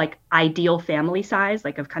smaller, ideal family size,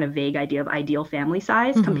 a kind of vague idea of ideal family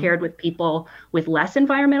size compared with people with less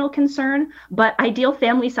environmental concern. But ideal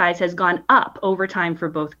family size has gone up over time for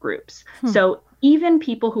both groups. So even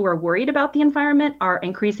people who are worried about the environment are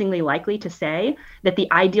increasingly likely to say that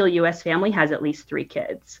the ideal U.S. family has at least 3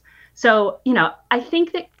 kids. So, I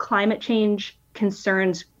think that climate change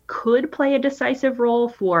concerns could play a decisive role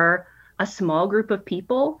for a small group of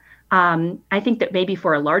people. I think that maybe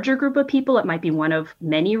for a larger group of people, it might be one of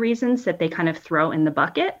many reasons that they kind of throw in the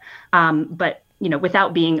bucket. But,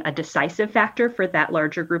 without being a decisive factor for that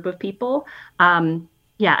larger group of people.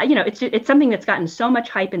 It's something that's gotten so much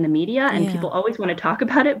hype in the media and people always want to talk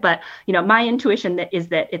about it. But, my intuition is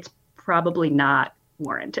that it's probably not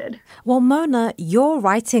warranted. Well, Mona, you're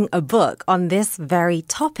writing a book on this very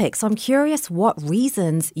topic. So I'm curious what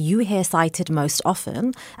reasons you hear cited most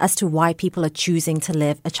often as to why people are choosing to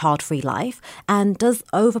live a child-free life. And does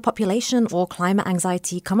overpopulation or climate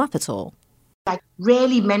anxiety come up at all? I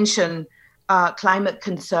rarely mention climate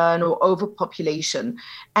concern or overpopulation.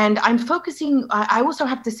 And I'm focusing, I also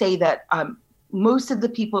have to say that most of the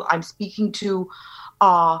people I'm speaking to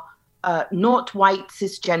are not white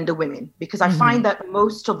cisgender women, because I find that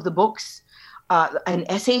most of the books and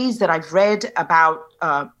essays that I've read about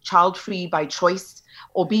child-free by choice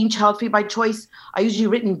or being child-free by choice are usually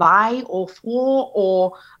written by or for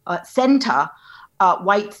or center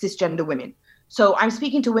white cisgender women. So I'm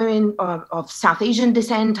speaking to women of South Asian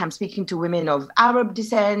descent. I'm speaking to women of Arab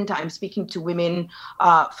descent. I'm speaking to women,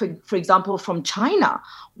 for example, from China,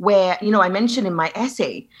 where, I mentioned in my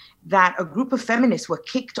essay that a group of feminists were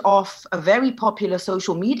kicked off a very popular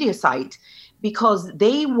social media site because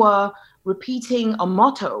they were repeating a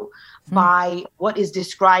motto by what is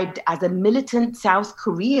described as a militant South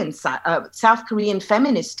Korean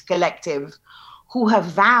feminist collective who have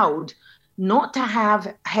vowed not to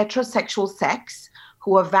have heterosexual sex,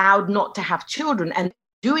 who have vowed not to have children, and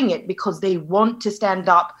doing it because they want to stand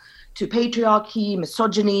up to patriarchy,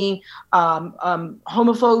 misogyny,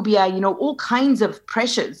 homophobia, all kinds of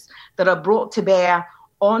pressures that are brought to bear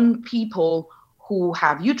on people who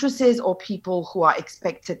have uteruses or people who are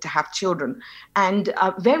expected to have children. And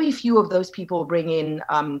very few of those people bring in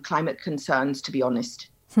climate concerns, to be honest.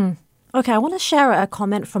 Okay, I want to share a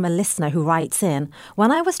comment from a listener who writes in.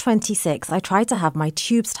 When I was 26, I tried to have my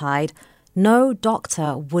tubes tied. No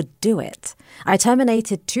doctor would do it. I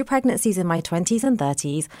terminated 2 pregnancies in my 20s and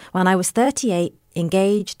 30s. When I was 38,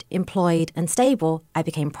 engaged, employed, and stable, I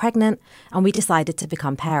became pregnant, and we decided to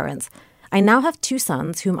become parents. I now have 2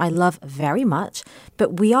 sons whom I love very much,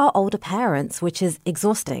 but we are older parents, which is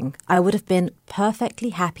exhausting. I would have been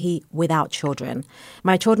perfectly happy without children.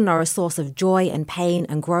 My children are a source of joy and pain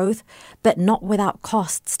and growth, but not without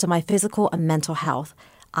costs to my physical and mental health.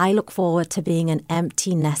 I look forward to being an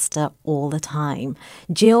empty nester all the time.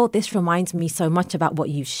 Jill, this reminds me so much about what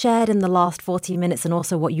you shared in the last 40 minutes and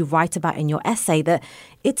also what you write about in your essay, that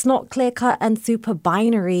it's not clear-cut and super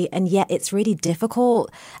binary, and yet it's really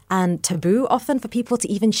difficult and taboo often for people to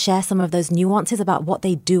even share some of those nuances about what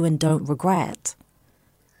they do and don't regret.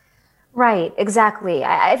 Right, exactly.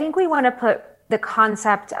 I think we want to put the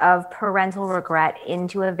concept of parental regret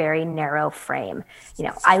into a very narrow frame.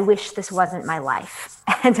 I wish this wasn't my life.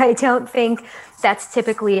 And I don't think that's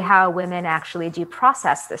typically how women actually do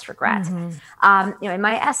process this regret. In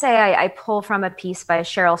my essay, I pull from a piece by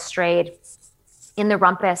Cheryl Strayed in The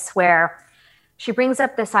Rumpus, where she brings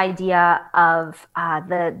up this idea of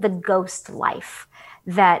the ghost life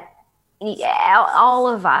that all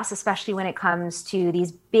of us, especially when it comes to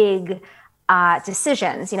these big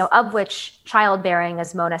decisions, of which childbearing,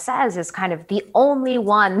 as Mona says, is kind of the only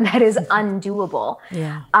one that is undoable.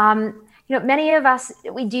 Yeah. Many of us,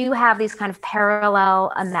 we do have these kind of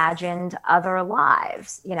parallel imagined other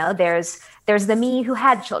lives. There's the me who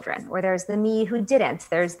had children, or there's the me who didn't.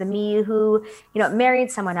 There's the me who,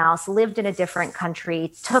 married someone else, lived in a different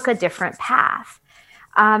country, took a different path.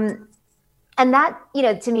 And that,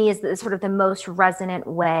 to me, is sort of the most resonant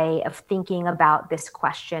way of thinking about this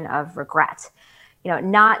question of regret.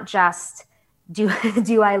 Not just do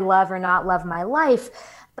I love or not love my life,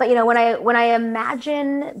 but when I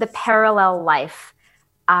imagine the parallel life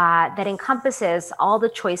that encompasses all the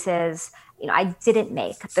choices I didn't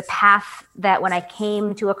make, the path that when I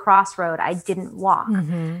came to a crossroad I didn't walk.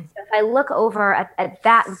 If I look over at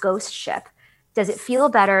that ghost ship, does it feel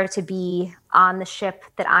better to be on the ship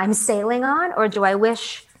that I'm sailing on, or do I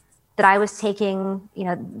wish that I was taking,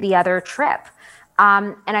 the other trip?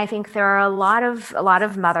 And I think there are a lot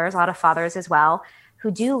of mothers, a lot of fathers as well,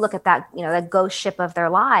 who do look at that, the ghost ship of their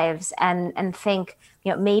lives and think,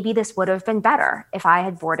 maybe this would have been better if I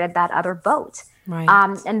had boarded that other boat.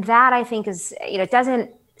 Right. And that, I think, is, it doesn't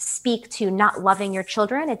speak to not loving your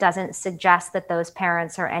children. It doesn't suggest that those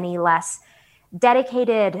parents are any less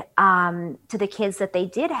dedicated to the kids that they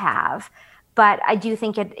did have. But I do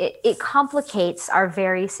think it complicates our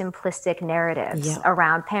very simplistic narratives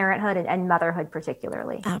around parenthood and motherhood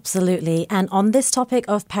particularly. Absolutely. And on this topic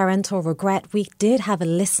of parental regret, we did have a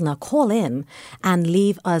listener call in and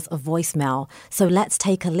leave us a voicemail. So let's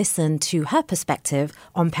take a listen to her perspective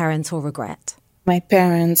on parental regret. My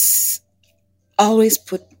parents always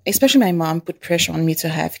especially my mom, put pressure on me to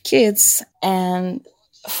have kids. And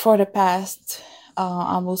for the past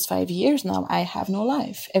almost 5 years now, I have no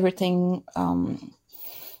life. Everything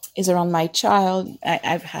is around my child.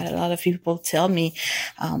 I've had a lot of people tell me,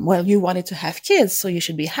 well, you wanted to have kids, so you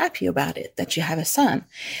should be happy about it, that you have a son.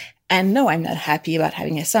 And no, I'm not happy about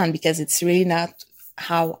having a son because it's really not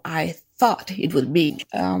how I thought it would be.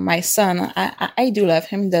 My son, I do love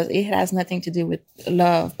him. It has nothing to do with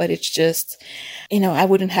love, but it's just, I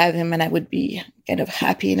wouldn't have him and I would be kind of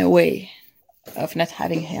happy in a way of not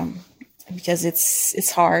having him because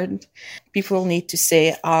it's hard. People need to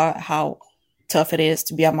say how tough it is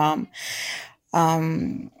to be a mom.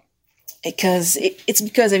 Because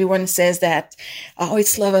because everyone says that,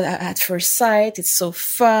 it's love at first sight. It's so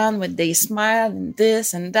fun when they smile and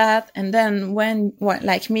this and that. And then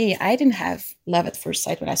like me, I didn't have love at first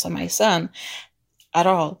sight when I saw my son at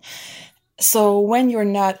all. So when you're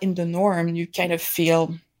not in the norm, you kind of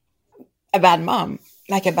feel a bad mom.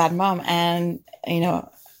 And,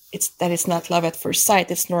 it's not love at first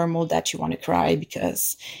sight. It's normal that you want to cry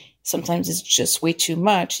because sometimes it's just way too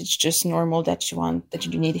much. It's just normal that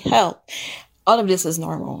you need help. All of this is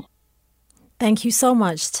normal. Thank you so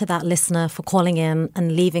much to that listener for calling in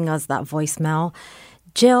and leaving us that voicemail.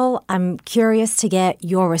 Jill, I'm curious to get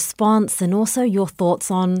your response and also your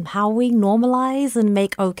thoughts on how we normalize and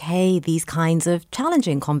make okay these kinds of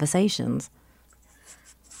challenging conversations.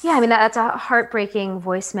 Yeah, that's a heartbreaking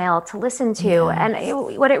voicemail to listen to. Yeah.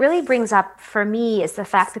 And what it really brings up for me is the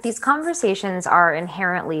fact that these conversations are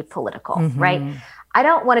inherently political, right? I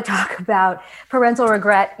don't want to talk about parental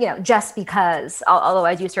regret, just because, although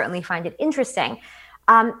I do certainly find it interesting.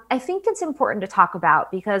 I think it's important to talk about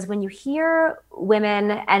because when you hear women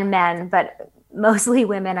and men, but mostly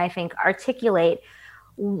women, I think, articulate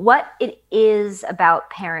what it is about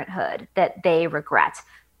parenthood that they regret,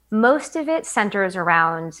 most of it centers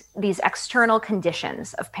around these external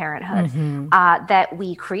conditions of parenthood that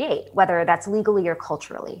we create, whether that's legally or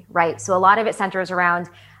culturally, right? So a lot of it centers around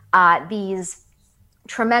these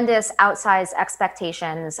tremendous outsized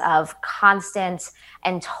expectations of constant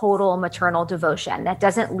and total maternal devotion that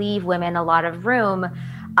doesn't leave women a lot of room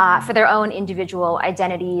for their own individual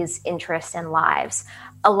identities, interests, and lives.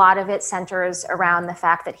 a lot of it centers around the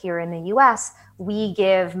fact that here in the US, we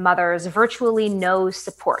give mothers virtually no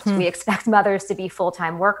support. We expect mothers to be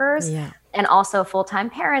full-time workers and also full-time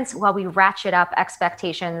parents, while we ratchet up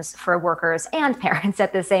expectations for workers and parents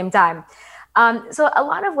at the same time. So a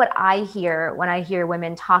lot of what I hear when I hear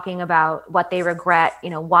women talking about what they regret,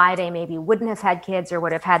 why they maybe wouldn't have had kids or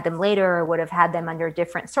would have had them later or would have had them under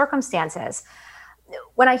different circumstances.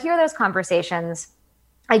 When I hear those conversations,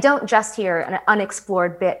 I don't just hear an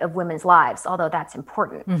unexplored bit of women's lives, although that's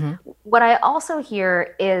important. What I also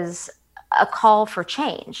hear is a call for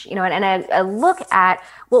change, and a look at,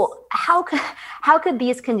 well, how could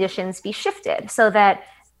these conditions be shifted so that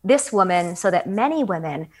many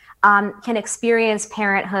women can experience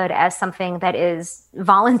parenthood as something that is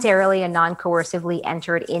voluntarily and non-coercively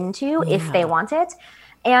entered into if they want it.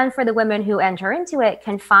 And for the women who enter into it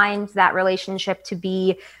can find that relationship to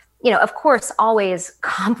be, of course, always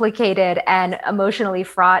complicated and emotionally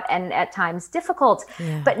fraught and at times difficult,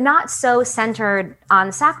 but not so centered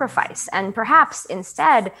on sacrifice, and perhaps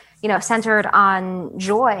instead, centered on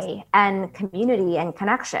joy and community and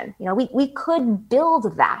connection. We could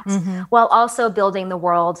build that while also building the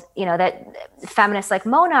world, that feminists like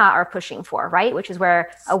Mona are pushing for, right? Which is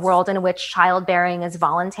where a world in which childbearing is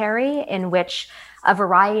voluntary, in which a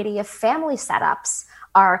variety of family setups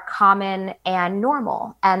are common and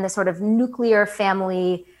normal, and the sort of nuclear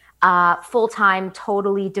family, full-time,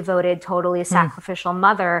 totally devoted, totally sacrificial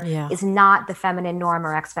mother is not the feminine norm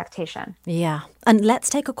or expectation. Yeah. And let's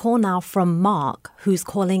take a call now from Mark, who's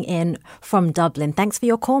calling in from Dublin. Thanks for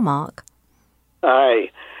your call, Mark.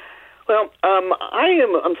 Hi. Well,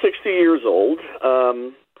 I'm 60 years old,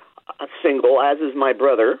 single, as is my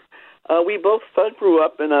brother. We both grew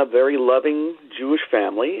up in a very loving Jewish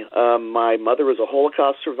family. My mother was a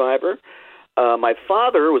Holocaust survivor. My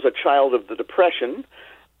father was a child of the Depression.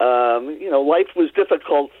 Life was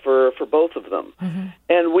difficult for both of them.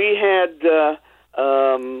 And we had,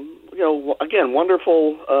 again,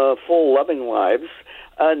 wonderful, full, loving lives.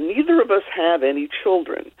 Neither of us have any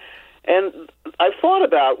children. And I've thought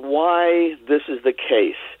about why this is the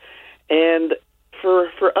case. And for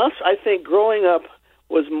us, I think growing up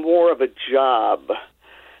was more of a job.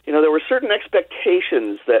 There were certain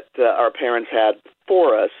expectations that our parents had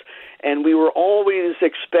for us, and we were always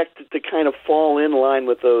expected to kind of fall in line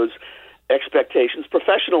with those expectations.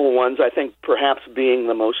 Professional ones, I think, perhaps being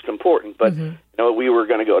the most important. But we were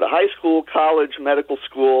going to go to high school, college, medical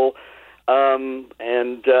school, and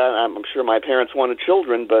I'm sure my parents wanted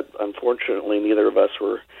children, but unfortunately, neither of us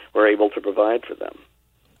were able to provide for them.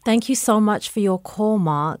 Thank you so much for your call,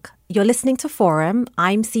 Mark. You're listening to Forum.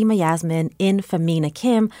 I'm Seema Yasmin in for Mina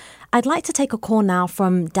Kim. I'd like to take a call now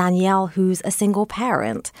from Danielle, who's a single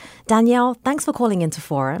parent. Danielle, thanks for calling into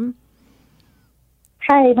Forum.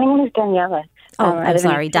 Hi, my name is Daniela. Oh, I'm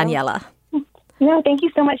sorry, Daniela. No, thank you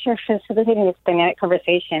so much for facilitating this dynamic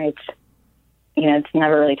conversation. It's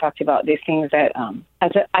never really talked about these things that,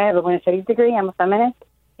 I have a women's studies degree, I'm a feminist,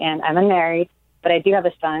 and I'm unmarried, but I do have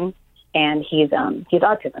a son, and he's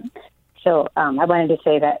autism. So I wanted to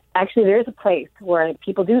say that actually there is a place where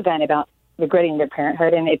people do vent about regretting their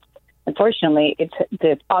parenthood, and unfortunately it's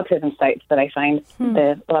the autism sites that I find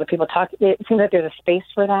that a lot of people talk. It seems like there's a space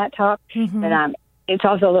for that talk, but it's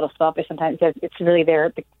also a little selfish sometimes because it's really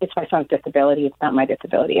it's my son's disability, it's not my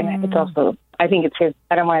disability, and it's also, I think it's his.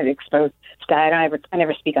 I don't want to expose that. I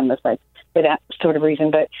never speak on those sites for that sort of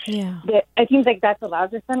reason, but it seems like that's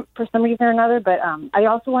allowed for some reason or another. But I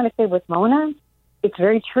also want to say with Mona, it's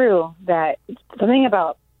very true that something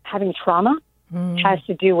about having trauma has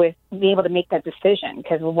to do with being able to make that decision.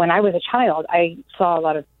 Because when I was a child, I saw a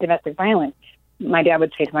lot of domestic violence. My dad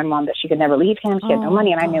would say to my mom that she could never leave him. She had no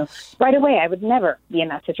money. And I knew right away I would never be in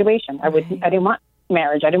that situation. I didn't want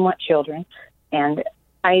marriage. I didn't want children. And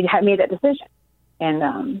I had made that decision. And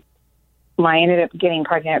I ended up getting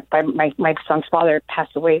pregnant by my son's father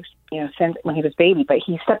passed away, since when he was a baby. But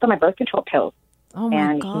he stepped on my birth control pills. Oh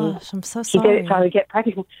my gosh, I'm so sorry. He did it so I would get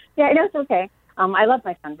pregnant. Yeah, it's okay. I love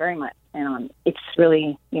my son very much, and it's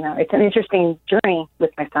really, it's an interesting journey with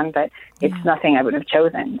my son, but it's nothing I would have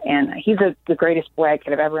chosen. And he's the greatest boy I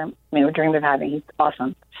could have ever dreamed of having. He's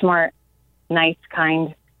awesome, smart, nice,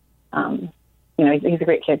 kind. He's a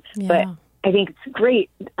great kid. Yeah. But I think it's great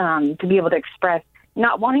to be able to express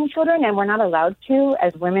not wanting children, and we're not allowed to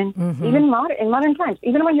as women, even in modern times.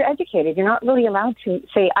 Even when you're educated, you're not really allowed to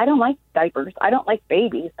say, I don't like diapers, I don't like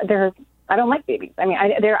babies. I don't like babies. I mean,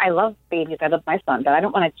 I love babies. I love my son, but I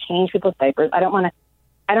don't want to change people's diapers. I don't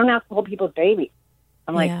have to hold people's babies.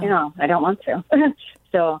 I'm like, I don't want to.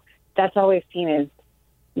 So that's always seen as,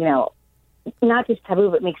 not just taboo,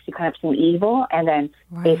 but makes you kind of seem evil. And then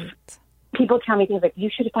if people tell me things like, you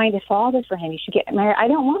should find a father for him. You should get married. I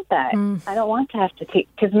don't want that. I don't want to have to take,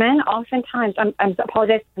 because men oftentimes, I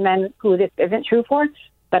apologize to men who this isn't true for,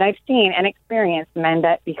 but I've seen and experienced men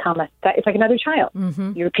that become it's like another child.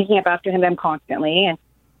 You're picking up after them constantly, and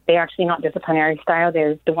they're actually not disciplinary style.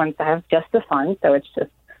 They're the ones that have just the fun. So it's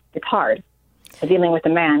hard dealing with a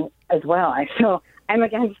man as well. So I'm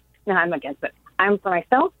against, but I'm for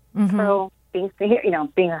myself, pro being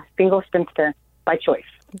a single spinster by choice.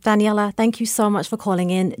 Daniela, thank you so much for calling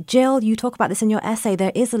in. Jill, you talk about this in your essay.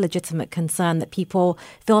 There is a legitimate concern that people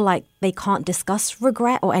feel like they can't discuss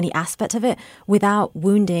regret or any aspect of it without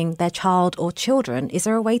wounding their child or children. Is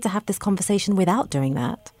there a way to have this conversation without doing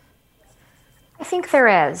that? I think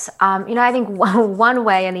there is. I think one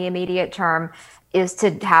way in the immediate term is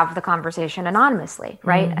to have the conversation anonymously,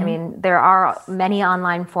 right? I mean, there are many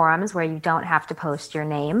online forums where you don't have to post your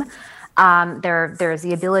name. There's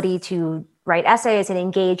the ability to write essays and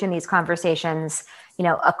engage in these conversations,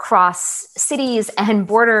 across cities and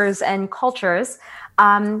borders and cultures,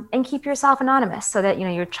 and keep yourself anonymous so that,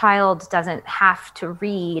 your child doesn't have to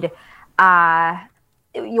read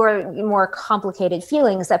your more complicated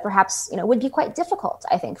feelings that perhaps, would be quite difficult,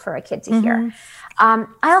 I think, for a kid to hear. I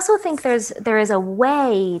also think there is a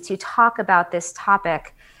way to talk about this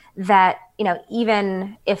topic that,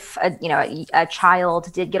 even if a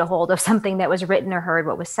child did get a hold of something that was written or heard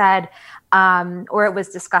what was said, or it was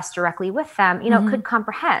discussed directly with them, could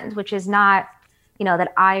comprehend, which is not,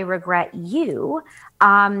 that I regret you,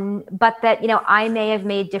 but that, I may have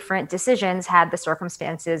made different decisions had the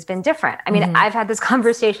circumstances been different. I mean, I've had this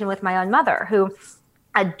conversation with my own mother, who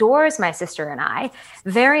adores my sister and I,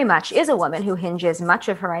 very much is a woman who hinges much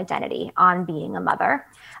of her identity on being a mother.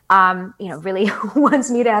 Really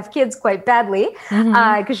wants me to have kids quite badly,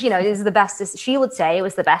 because, it is the best, she would say it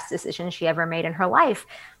was the best decision she ever made in her life.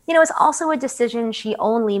 It's also a decision she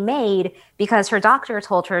only made because her doctor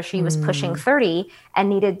told her she was pushing 30 and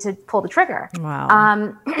needed to pull the trigger.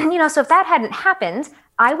 Wow. So if that hadn't happened,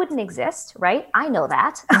 I wouldn't exist, right? I know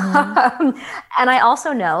that. And I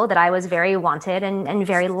also know that I was very wanted and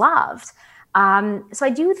very loved. So I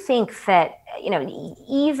do think that,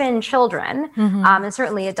 even children, and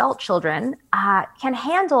certainly adult children, can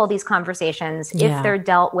handle these conversations if they're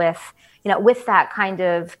dealt with, with that kind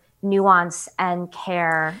of nuance and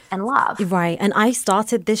care and love. Right. And I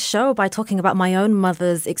started this show by talking about my own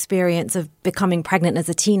mother's experience of becoming pregnant as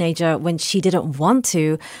a teenager when she didn't want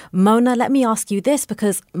to. Mona, let me ask you this,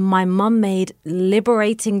 because my mum made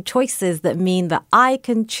liberating choices that mean that I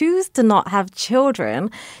can choose to not have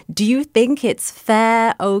children. Do you think it's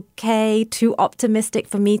fair, okay, too optimistic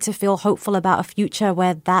for me to feel hopeful about a future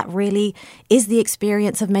where that really is the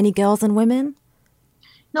experience of many girls and women?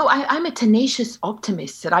 No, I'm a tenacious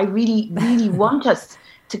optimist that I really, really want us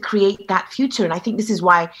to create that future. And I think this is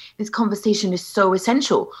why this conversation is so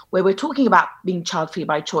essential, where we're talking about being child-free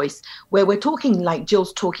by choice, where we're talking, like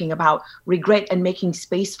Jill's talking about, regret and making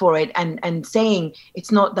space for it, and saying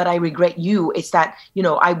it's not that I regret you, it's that,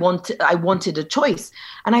 I wanted a choice.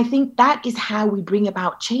 And I think that is how we bring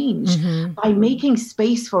about change, by making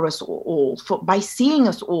space for us all, by seeing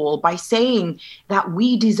us all, by saying that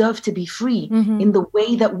we deserve to be free in the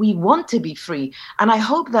way that we want to be free. And I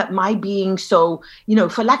hope that my being so,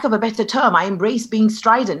 for lack of a better term, I embrace being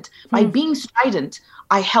strident. By being strident,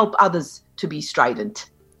 I help others to be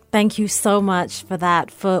strident. Thank you so much for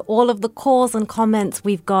that, for all of the calls and comments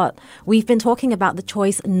we've got. We've been talking about the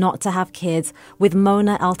choice not to have kids with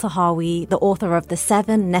Mona El-Tahawy, the author of The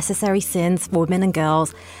 7 Necessary Sins for Women and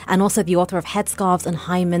Girls, and also the author of Headscarves and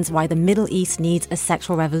Hymens, Why the Middle East Needs a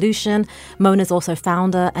Sexual Revolution. Mona's also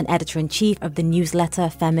founder and editor-in-chief of the newsletter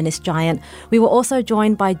Feminist Giant. We were also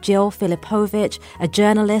joined by Jill Filipovich, a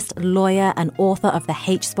journalist, lawyer, and author of The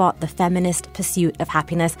H-Spot, The Feminist Pursuit of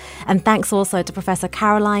Happiness. And thanks also to Professor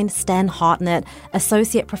Caroline Sten Hartnett,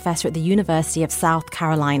 Associate Professor at the University of South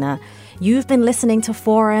Carolina. You've been listening to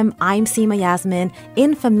Forum. I'm Seema Yasmin,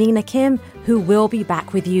 in for Mina Kim, who will be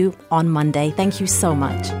back with you on Monday. Thank you so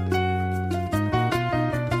much.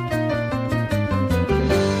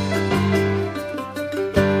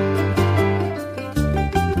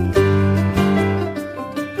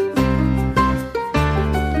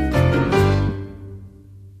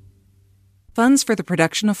 Funds for the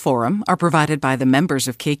production of Forum are provided by the members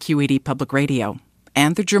of KQED Public Radio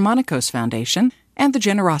and the Germanicos Foundation and the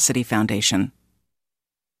Generosity Foundation.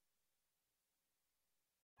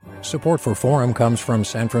 Support for Forum comes from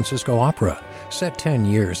San Francisco Opera. Set 10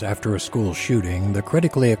 years after a school shooting, the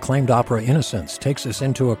critically acclaimed opera Innocence takes us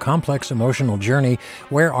into a complex emotional journey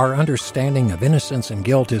where our understanding of innocence and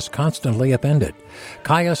guilt is constantly upended.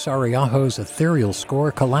 Kaya Sariaho's ethereal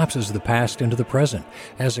score collapses the past into the present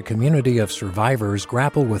as a community of survivors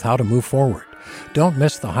grapple with how to move forward. Don't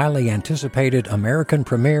miss the highly anticipated American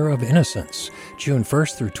premiere of Innocence, June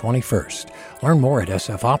 1st through 21st. Learn more at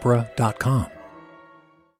sfopera.com.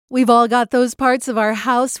 We've all got those parts of our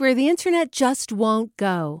house where the internet just won't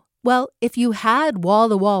go. Well, if you had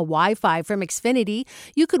wall-to-wall Wi-Fi from Xfinity,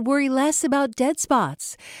 you could worry less about dead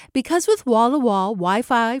spots. Because with wall-to-wall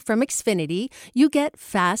Wi-Fi from Xfinity, you get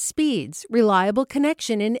fast speeds, reliable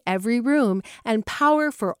connection in every room, and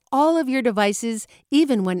power for all of your devices,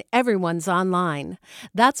 even when everyone's online.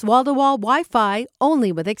 That's wall-to-wall Wi-Fi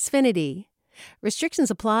only with Xfinity.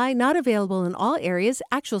 Restrictions apply, not available in all areas.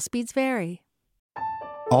 Actual speeds vary.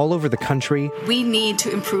 All over the country, we need to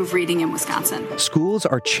improve reading in Wisconsin. Schools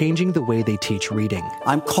are changing the way they teach reading.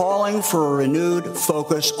 I'm calling for a renewed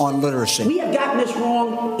focus on literacy. We have gotten this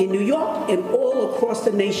wrong in New York and all across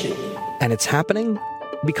the nation. And it's happening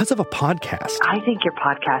because of a podcast. I think your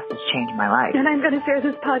podcast has changed my life. And I'm going to share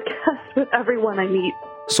this podcast with everyone I meet.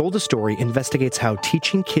 Sold a Story investigates how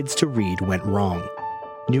teaching kids to read went wrong.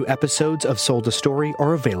 New episodes of Sold a Story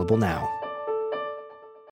are available now.